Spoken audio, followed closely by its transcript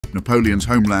Napoleon's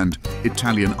homeland,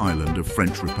 Italian island of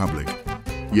French Republic.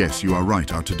 Yes, you are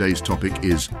right, our today's topic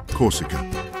is Corsica.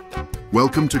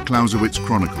 Welcome to Clausewitz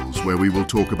Chronicles, where we will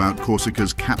talk about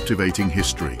Corsica's captivating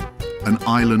history, an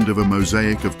island of a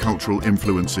mosaic of cultural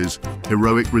influences,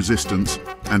 heroic resistance,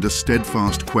 and a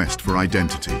steadfast quest for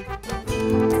identity.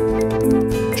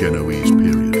 Genoese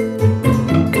period.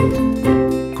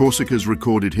 Corsica's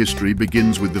recorded history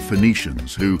begins with the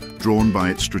Phoenicians, who, drawn by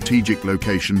its strategic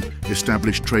location,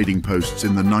 established trading posts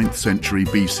in the 9th century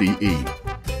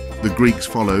BCE. The Greeks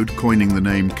followed, coining the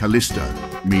name Callisto,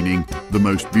 meaning the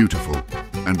most beautiful,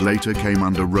 and later came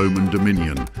under Roman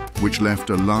dominion, which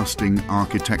left a lasting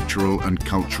architectural and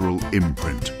cultural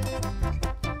imprint.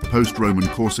 Post-Roman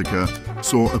Corsica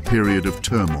saw a period of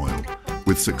turmoil,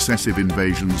 with successive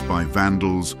invasions by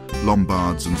Vandals,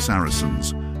 Lombards and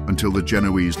Saracens, until the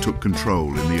Genoese took control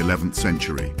in the 11th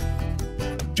century.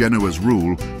 Genoa's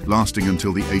rule, lasting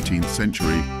until the 18th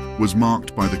century, was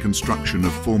marked by the construction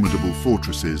of formidable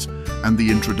fortresses and the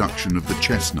introduction of the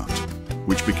chestnut,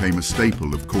 which became a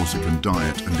staple of Corsican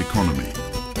diet and economy.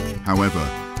 However,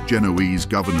 Genoese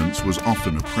governance was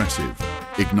often oppressive,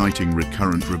 igniting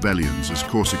recurrent rebellions as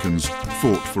Corsicans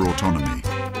fought for autonomy.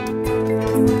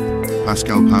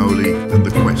 Pascal Paoli and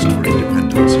the quest for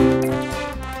independence.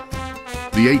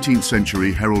 The 18th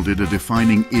century heralded a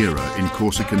defining era in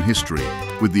Corsican history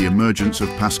with the emergence of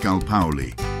Pascal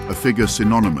Paoli, a figure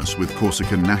synonymous with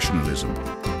Corsican nationalism.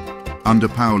 Under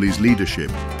Paoli's leadership,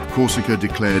 Corsica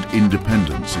declared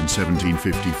independence in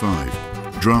 1755,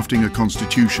 drafting a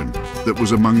constitution that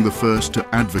was among the first to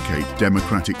advocate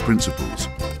democratic principles,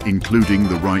 including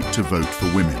the right to vote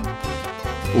for women.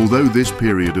 Although this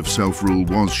period of self-rule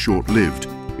was short-lived,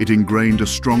 it ingrained a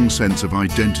strong sense of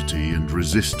identity and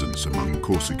resistance among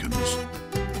Corsicans.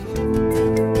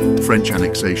 French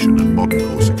annexation and modern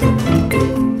Corsica.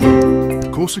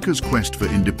 Corsica's quest for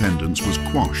independence was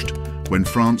quashed when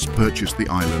France purchased the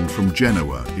island from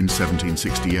Genoa in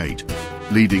 1768,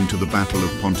 leading to the Battle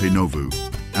of Ponte Novo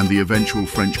and the eventual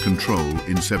French control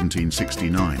in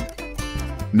 1769.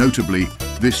 Notably,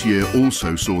 this year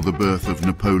also saw the birth of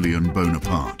Napoleon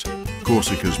Bonaparte,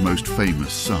 Corsica's most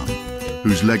famous son,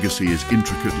 whose legacy is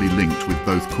intricately linked with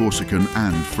both Corsican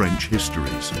and French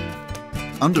histories.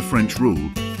 Under French rule,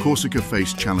 Corsica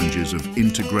faced challenges of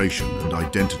integration and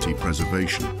identity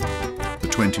preservation. The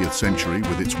 20th century,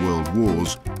 with its world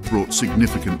wars, brought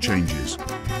significant changes.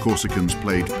 Corsicans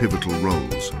played pivotal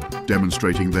roles,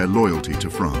 demonstrating their loyalty to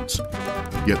France.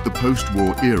 Yet the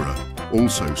post-war era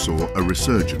also saw a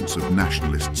resurgence of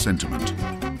nationalist sentiment,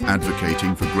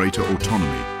 advocating for greater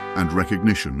autonomy and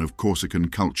recognition of Corsican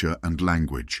culture and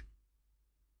language.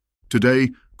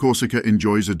 Today, Corsica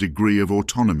enjoys a degree of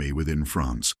autonomy within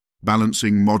France,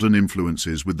 balancing modern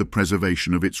influences with the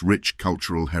preservation of its rich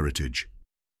cultural heritage.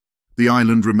 The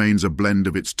island remains a blend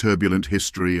of its turbulent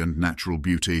history and natural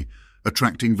beauty,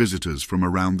 attracting visitors from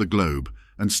around the globe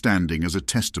and standing as a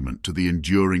testament to the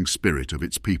enduring spirit of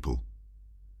its people.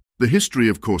 The history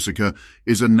of Corsica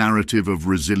is a narrative of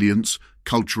resilience,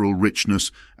 cultural richness,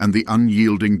 and the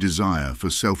unyielding desire for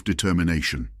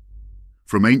self-determination.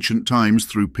 From ancient times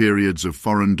through periods of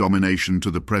foreign domination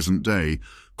to the present day,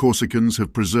 Corsicans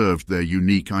have preserved their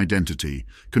unique identity,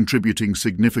 contributing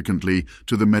significantly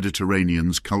to the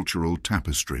Mediterranean's cultural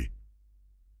tapestry.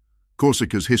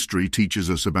 Corsica's history teaches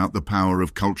us about the power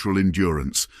of cultural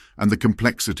endurance and the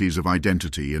complexities of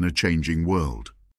identity in a changing world.